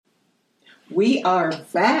We are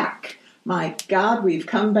back. My God, we've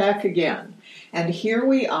come back again. And here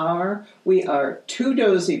we are. We are two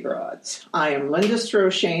dozy broads. I am Linda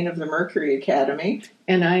Stroshane of the Mercury Academy.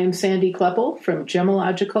 And I am Sandy Kleppel from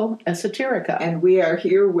Gemological Esoterica. And we are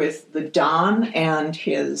here with the Don and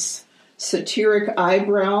his satiric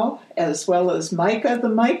eyebrow, as well as Micah the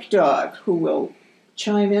Mic Dog, who will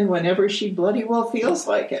chime in whenever she bloody well feels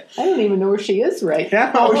like it. I don't even know where she is right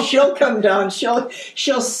now. Oh, she'll come down. She'll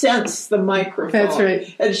sense the microphone. That's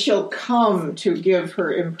right. And she'll come to give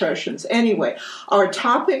her impressions. Anyway, our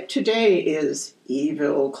topic today is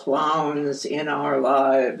evil clowns in our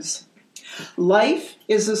lives. Life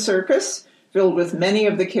is a circus filled with many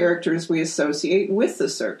of the characters we associate with the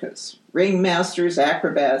circus. Ringmasters,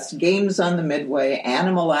 acrobats, games on the midway,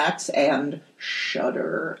 animal acts, and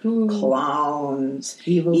shudder. Clowns.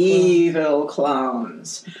 Evil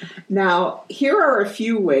clowns. Now, here are a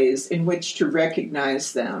few ways in which to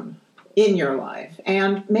recognize them in your life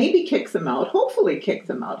and maybe kick them out. Hopefully kick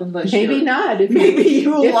them out. Unless maybe not.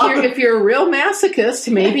 If you're a real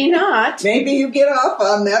masochist, maybe not. Maybe you get off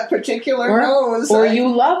on that particular nose. Or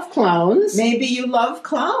you love clowns. Maybe you love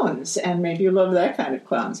clowns, and maybe you love that kind of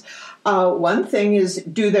clowns. One thing is,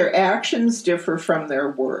 do their actions differ from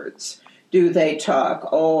their words? Do they talk,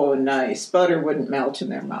 oh, nice, butter wouldn't melt in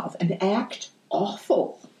their mouth, and act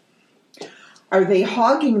awful? Are they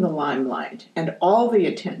hogging the limelight and all the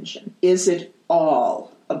attention? Is it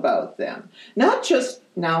all about them? Not just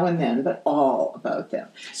now and then, but all about them.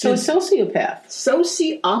 So a sociopath.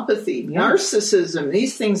 Sociopathy, narcissism,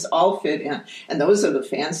 these things all fit in. And those are the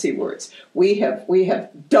fancy words. We have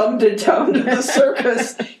dumbed it down to the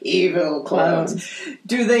circus. Evil clowns.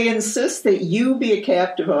 Do they insist that you be a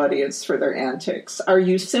captive audience for their antics? Are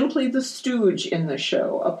you simply the stooge in the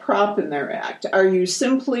show, a prop in their act? Are you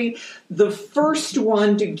simply the first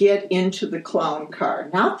one to get into the clown car,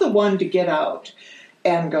 not the one to get out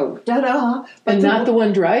and go, da-da. And not the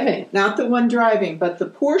one driving. Not the one driving, but the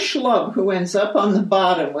poor schlub who ends up on the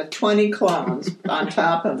bottom with 20 clowns on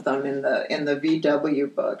top of them in the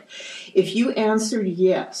VW book. If you answered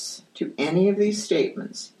yes to any of these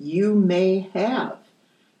statements, you may have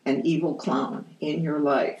an evil clown in your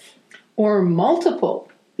life. Or multiple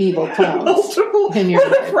evil clowns in your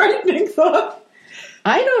life. What a frightening thought.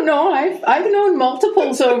 I don't know. I've known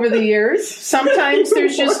multiples over the years. Sometimes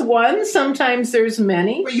there's just one. Sometimes there's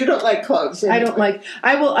many. Well, you don't like clowns. I don't like.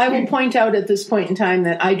 I will point out at this point in time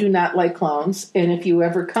that I do not like clowns. And if you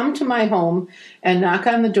ever come to my home and knock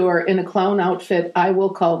on the door in a clown outfit, I will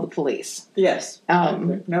call the police. Yes.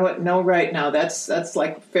 No. Right now, that's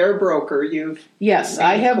like fair broker. Yes,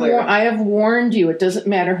 I have warned you. It doesn't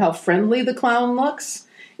matter how friendly the clown looks.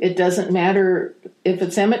 It doesn't matter if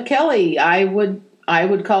it's Emmett Kelly. I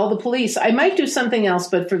would call the police. I might do something else,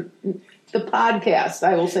 but for the podcast,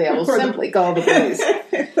 I will simply call the police.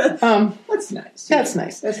 That's nice. That's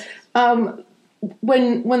nice.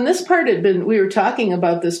 When this part had been, we were talking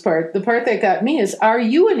about this part, the part that got me is, are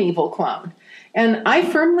you an evil clown? And I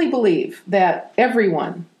firmly believe that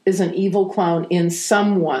everyone is an evil clown in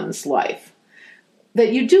someone's life.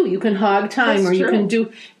 That you do. You can hog time, or you can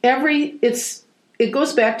do it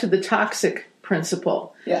goes back to the toxic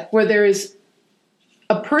principle, where there is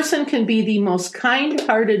a person can be the most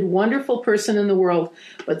kind-hearted, wonderful person in the world,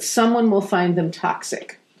 but someone will find them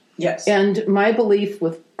toxic. Yes. And my belief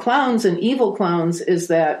with clowns and evil clowns is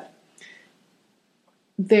that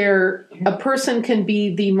a person can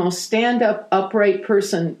be the most stand-up, upright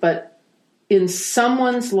person, but in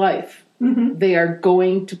someone's life, they are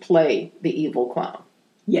going to play the evil clown.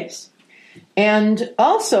 Yes. And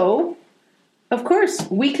also, of course,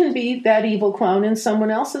 we can be that evil clown in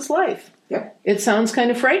someone else's life. Yep. It sounds kind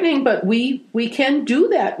of frightening, but we can do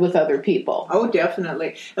that with other people. Oh,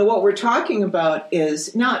 definitely. And what we're talking about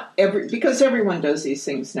is because everyone does these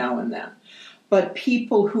things now and then, but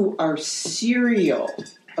people who are serial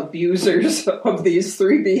abusers of these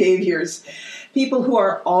three behaviors, people who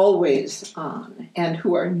are always on and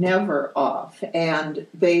who are never off, and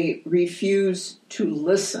they refuse to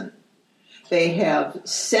listen. They have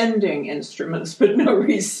sending instruments, but no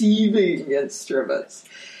receiving instruments.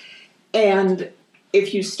 And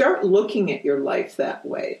if you start looking at your life that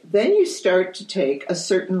way, then you start to take a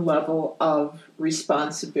certain level of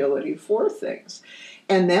responsibility for things.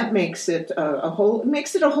 And that makes it a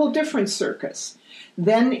whole different circus.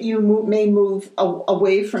 Then you may move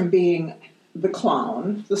away from being the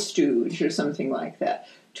clown, the stooge, or something like that,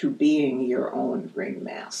 to being your own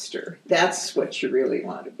ringmaster. That's what you really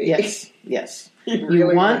want to be. Yes.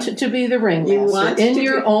 You want to be the ringmaster in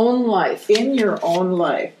your own life. In your own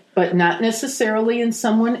life. But not necessarily in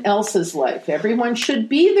someone else's life. Everyone should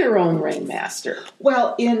be their own ringmaster.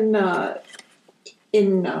 Well,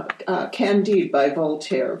 in Candide by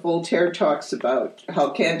Voltaire, Voltaire talks about how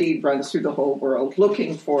Candide runs through the whole world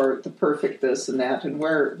looking for the perfect this and that, and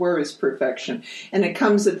where is perfection. And it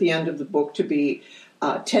comes at the end of the book to be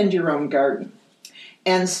tend your own garden.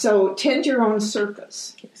 And so tend your own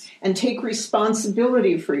circus and take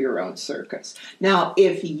responsibility for your own circus. Now,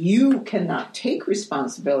 if you cannot take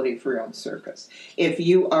responsibility for your own circus, if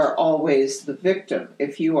you are always the victim,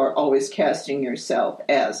 if you are always casting yourself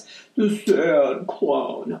as the sad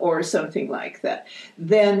clown or something like that,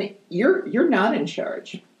 then you're not in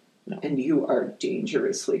charge. No. And you are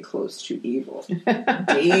dangerously close to evil.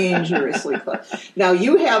 Dangerously close. Now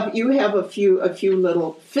you have a few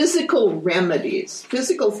little physical remedies,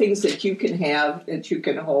 physical things that you can have, that you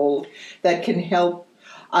can hold, that can help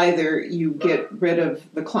either you get rid of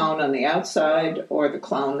the clown on the outside or the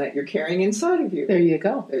clown that you're carrying inside of you. There you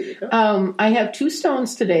go. There you go. I have 2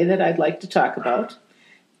 stones today that I'd like to talk about.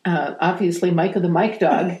 Obviously, Micah the Mike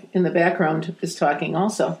Dog in the background is talking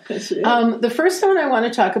also. The first stone I want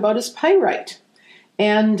to talk about is pyrite.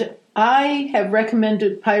 And I have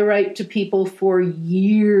recommended pyrite to people for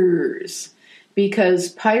years because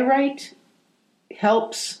pyrite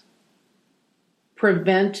helps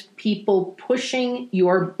prevent people pushing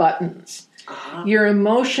your buttons, your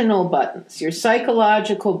emotional buttons, your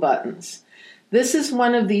psychological buttons. This is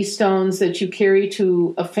one of these stones that you carry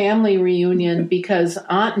to a family reunion because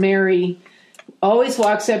Aunt Mary always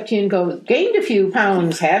walks up to you and goes, "Gained a few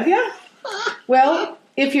pounds, have you?" Well,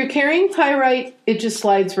 if you're carrying pyrite, it just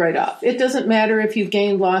slides right off. It doesn't matter if you've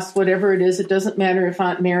gained, lost, whatever it is. It doesn't matter if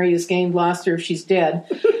Aunt Mary has gained, lost, or if she's dead.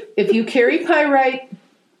 If you carry pyrite,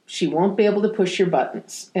 she won't be able to push your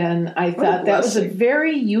buttons. And I thought that was a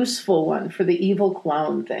very useful one for the evil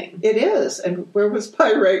clown thing. It is. And where was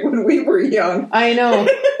pyrite when we were young? I know.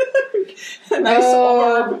 A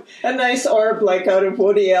nice orb like out of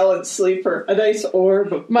Woody Allen's Sleeper. A nice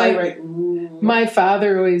orb of pyrite. My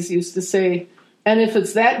father always used to say, and if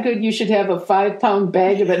it's that good, you should have a 5-pound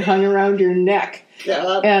bag of it hung around your neck.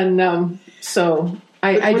 Yeah. And so...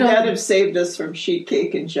 Would that have saved us from sheet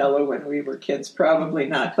cake and Jell-O when we were kids? Probably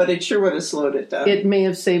not, but it sure would have slowed it down. It may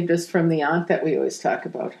have saved us from the aunt that we always talk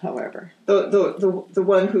about, however. The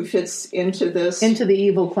one who fits into this? Into the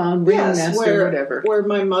evil clown ring nest or whatever. Where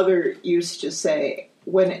my mother used to say,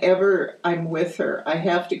 whenever I'm with her, I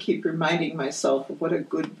have to keep reminding myself of what a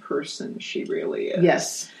good person she really is.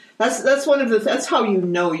 Yes. That's one of the. That's how you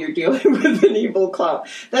know you're dealing with an evil clown.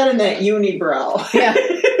 That and that unibrow. Yeah.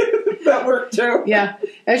 That worked too. Yeah.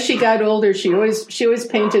 As she got older, she always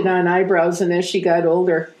painted on eyebrows, and as she got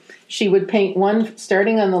older, she would paint one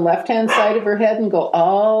starting on the left-hand side of her head and go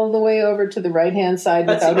all the way over to the right-hand side.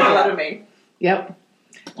 That's without a lot of me. Yep.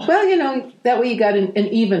 Well, that way you got an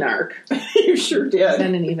even arc. You sure did.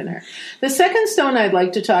 And an even arc. The second stone I'd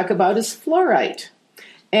like to talk about is fluorite.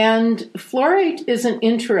 And fluorite is an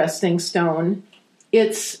interesting stone.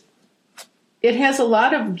 It has a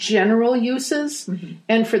lot of general uses,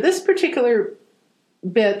 and for this particular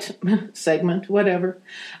segment, whatever,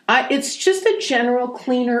 it's just a general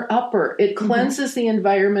cleaner upper. It cleanses the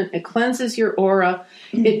environment, it cleanses your aura,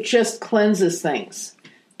 it just cleanses things.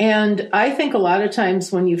 And I think a lot of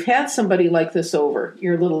times when you've had somebody like this over,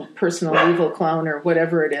 your little personal evil clown or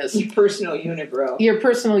whatever it is. Your personal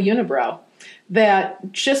unibrow,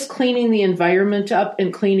 that just cleaning the environment up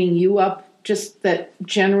and cleaning you up, just that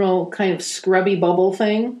general kind of scrubby bubble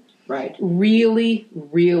thing, right, really,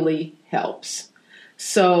 really helps.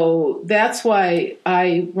 So that's why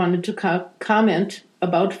I wanted to comment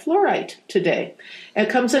about fluorite today. It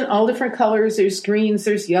comes in all different colors. There's greens,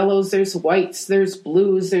 there's yellows, there's whites, there's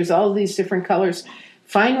blues, there's all these different colors.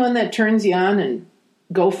 Find one that turns you on and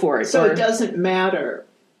go for it. So it doesn't matter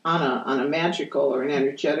on a magical or an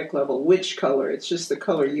energetic level which color. It's just the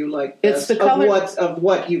color you like best. It's the color of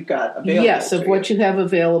what you've got available. Yes, of what you have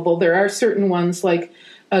available. There are certain ones, like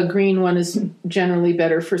a green one is generally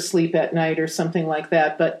better for sleep at night or something like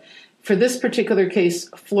that. But for this particular case,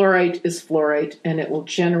 fluorite is fluorite, and it will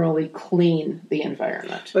generally clean the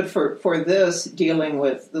environment. But for this, dealing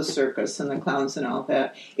with the circus and the clowns and all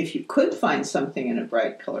that, if you could find something in a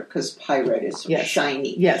bright color, because pyrite is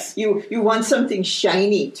shiny. Yes. You want something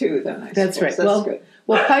shiny, too, then, I That's suppose. right. That's good.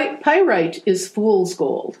 Well, pyrite is fool's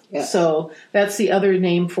gold. Yes. So that's the other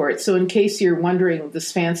name for it. So in case you're wondering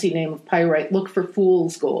this fancy name of pyrite, look for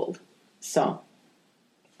fool's gold. So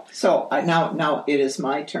now it is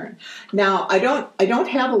my turn. Now I don't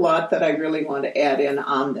have a lot that I really want to add in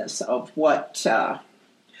on this of what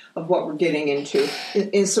we're getting into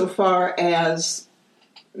insofar as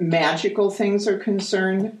magical things are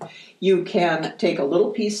concerned. You can take a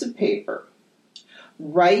little piece of paper,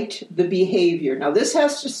 write the behavior. Now, this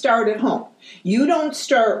has to start at home. You don't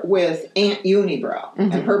start with Aunt Unibrow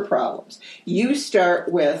and her problems. You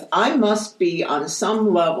start with, I must be on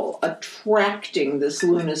some level attracting this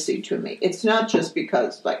lunacy to me. It's not just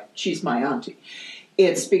because, like, she's my auntie.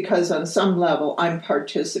 It's because on some level I'm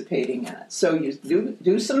participating in it. So you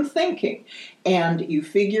do some thinking and you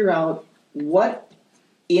figure out what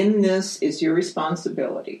in this is your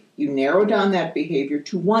responsibility. You narrow down that behavior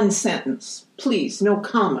to one sentence. Please, no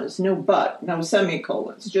commas, no but, no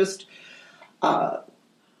semicolons. Just, I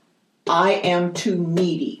am too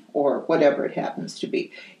needy, or whatever it happens to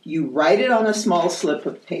be. You write it on a small slip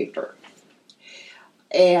of paper.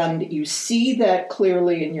 And you see that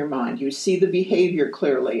clearly in your mind. You see the behavior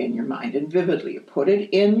clearly in your mind and vividly. You put it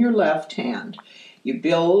in your left hand. You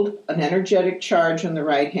build an energetic charge on the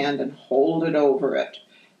right hand and hold it over it,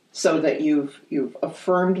 so that you've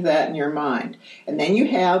affirmed that in your mind. And then you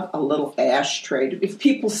have a little ashtray. If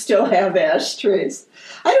people still have ashtrays.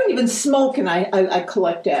 I don't even smoke, and I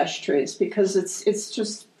collect ashtrays because it's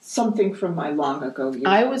just something from my long ago years.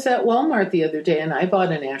 I was at Walmart the other day, and I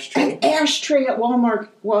bought an ashtray. An ashtray at Walmart,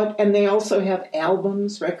 what? And they also have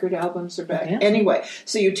albums, record albums are back. Yeah. Anyway,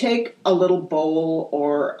 so you take a little bowl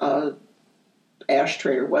or a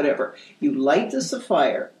ashtray or whatever. You light this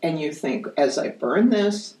afire, and you think, as I burn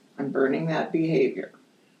this, I'm burning that behavior.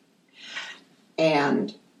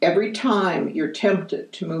 And every time you're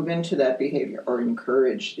tempted to move into that behavior or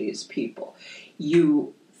encourage these people,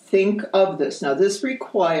 you think of this. Now, this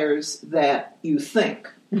requires that you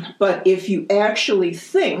think. But if you actually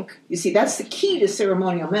think, you see, that's the key to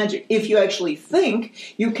ceremonial magic. If you actually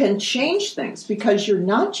think, you can change things because you're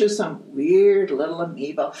not just some weird little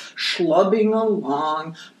amoeba schlubbing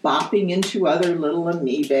along, bopping into other little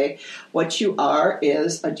amoebae. What you are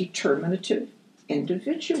is a determinative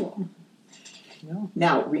individual. No.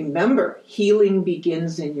 Now, remember, healing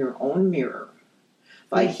begins in your own mirror.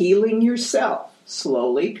 By healing yourself,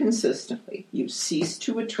 slowly, consistently, you cease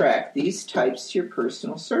to attract these types to your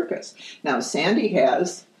personal circus. Now, Sandy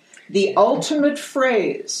has the ultimate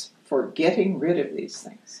phrase for getting rid of these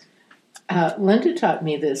things. Linda taught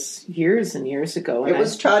me this years and years ago. It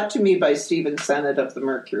was taught to me by Stephen Sennett of the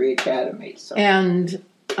Mercury Academy. So. And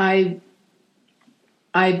I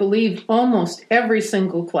believe almost every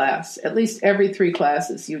single class, at least every 3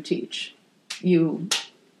 classes you teach, you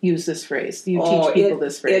use this phrase. You teach people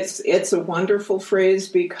this phrase. It's a wonderful phrase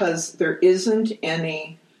because there isn't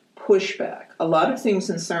any pushback. A lot of things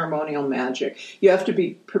in ceremonial magic, you have to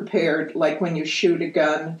be prepared. Like when you shoot a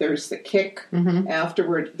gun, there's the kick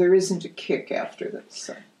afterward. There isn't a kick after this.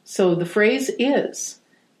 So the phrase is,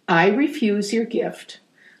 I refuse your gift,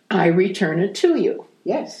 I return it to you.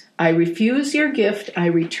 Yes. I refuse your gift, I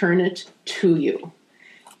return it to you.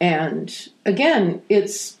 And again,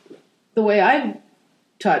 it's the way I've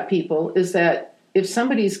taught people is that if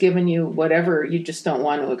somebody's given you whatever you just don't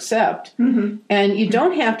want to accept, and you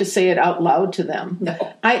don't have to say it out loud to them.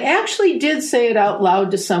 No. I actually did say it out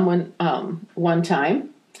loud to someone one time.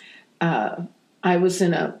 I was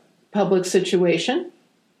in a public situation,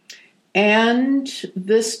 and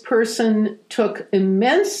this person took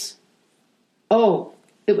immense,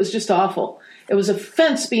 it was just awful. It was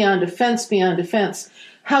offense beyond offense beyond offense.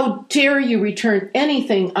 How dare you return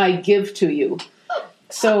anything I give to you?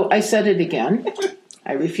 So I said it again.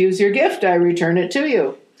 I refuse your gift. I return it to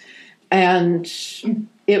you. And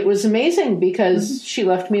it was amazing because she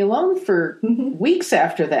left me alone for weeks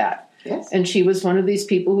after that. Yes. And she was one of these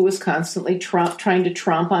people who was constantly trying to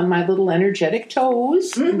tromp on my little energetic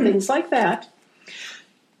toes and things like that.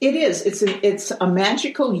 It is. It's a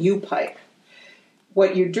magical U-pipe.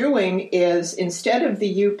 What you're doing is instead of the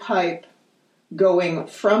U-pipe going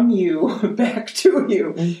from you back to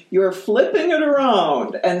you, you're flipping it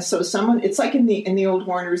around, and so it's like in the old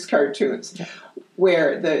Warner's cartoons,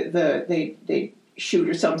 where they shoot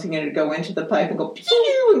or something and it go into the pipe and go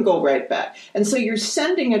pew and go right back, and so you're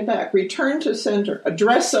sending it back, return to center,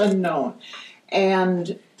 address unknown,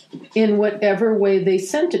 and in whatever way they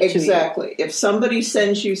sent it to you. Exactly. If somebody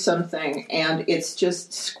sends you something and it's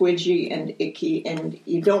just squidgy and icky, and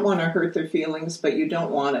you don't want to hurt their feelings, but you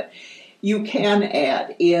don't want it, you can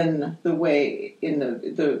add in the way, in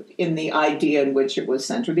the idea in which it was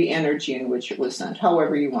sent, or the energy in which it was sent,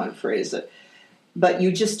 however you want to phrase it. But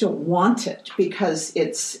you just don't want it because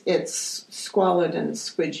it's squalid and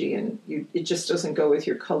squidgy, and it just doesn't go with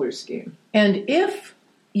your color scheme. And if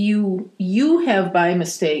you have by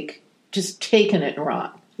mistake just taken it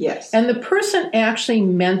wrong, yes, and the person actually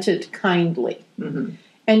meant it kindly, and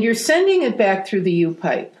you're sending it back through the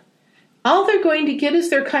U-pipe, all they're going to get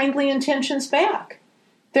is their kindly intentions back.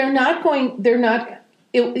 Because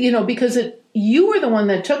you were the one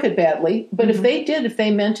that took it badly, but if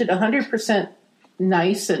they meant it 100%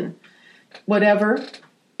 nice and whatever,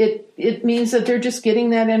 it means that they're just getting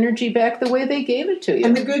that energy back the way they gave it to you.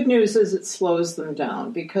 And the good news is it slows them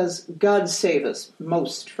down, because God save us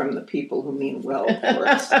most from the people who mean well for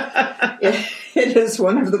us. It is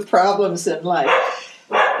one of the problems in life.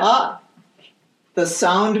 The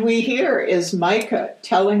sound we hear is Micah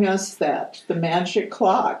telling us that the magic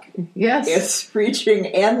clock is reaching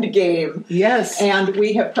end game. Yes. And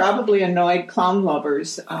we have probably annoyed clown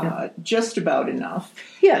lovers just about enough.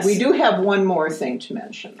 Yes. We do have one more thing to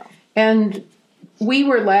mention, though. And we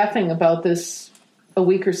were laughing about this a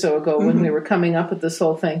week or so ago when we were coming up with this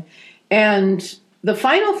whole thing. And the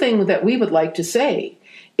final thing that we would like to say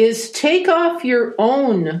is take off your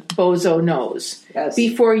own bozo nose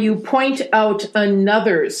before you point out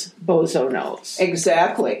another's bozo nose.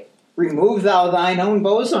 Exactly. Remove thou thine own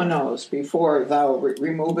bozo nose before thou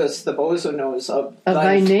removest the bozo nose of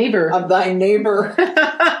thy neighbor. Of thy neighbor.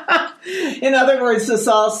 In other words, this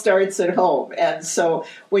all starts at home. And so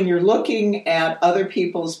when you're looking at other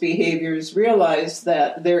people's behaviors, realize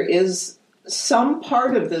that there is some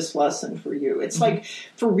part of this lesson for you. It's like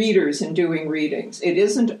for readers and doing readings. It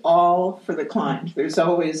isn't all for the client. There's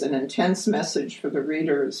always an intense message for the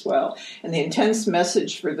reader as well. And the intense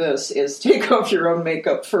message for this is take off your own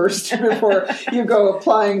makeup first before you go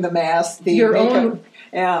applying the mask. Your own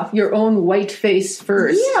white face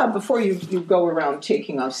first. Yeah, before you go around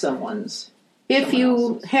taking off someone's. If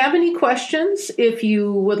you have any questions, if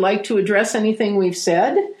you would like to address anything we've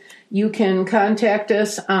said, you can contact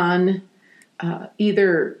us on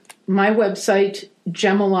either my website,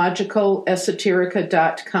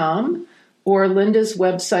 gemologicalesoterica.com, or Linda's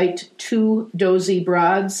website,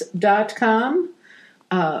 2dozybroads.com.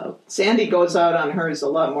 Sandy goes out on hers a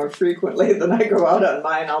lot more frequently than I go out on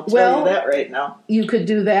mine. I'll tell you that right now. You could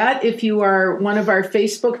do that. If you are one of our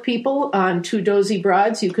Facebook people on 2 Dozy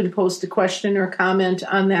Broads, you can post a question or comment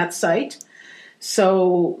on that site.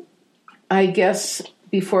 So I guess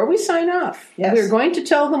before we sign off, we're going to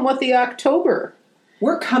tell them what the October.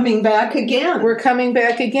 We're coming back again.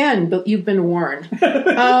 But you've been warned.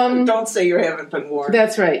 Don't say you haven't been warned.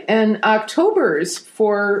 That's right. And October's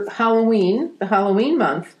for Halloween, the Halloween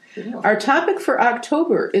month, our topic for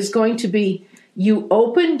October is going to be, you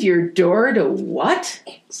opened your door to what?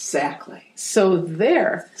 Exactly. So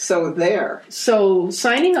there. So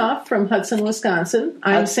signing off from Hudson, Wisconsin,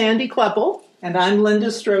 I'm Sandy Kleppel. And I'm Linda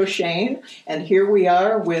Stroshane, and here we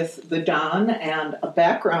are with the Don and a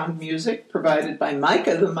background music provided by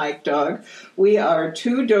Micah the Mic Dog. We are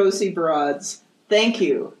 2 Dozy Broads. Thank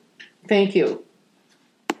you. Thank you.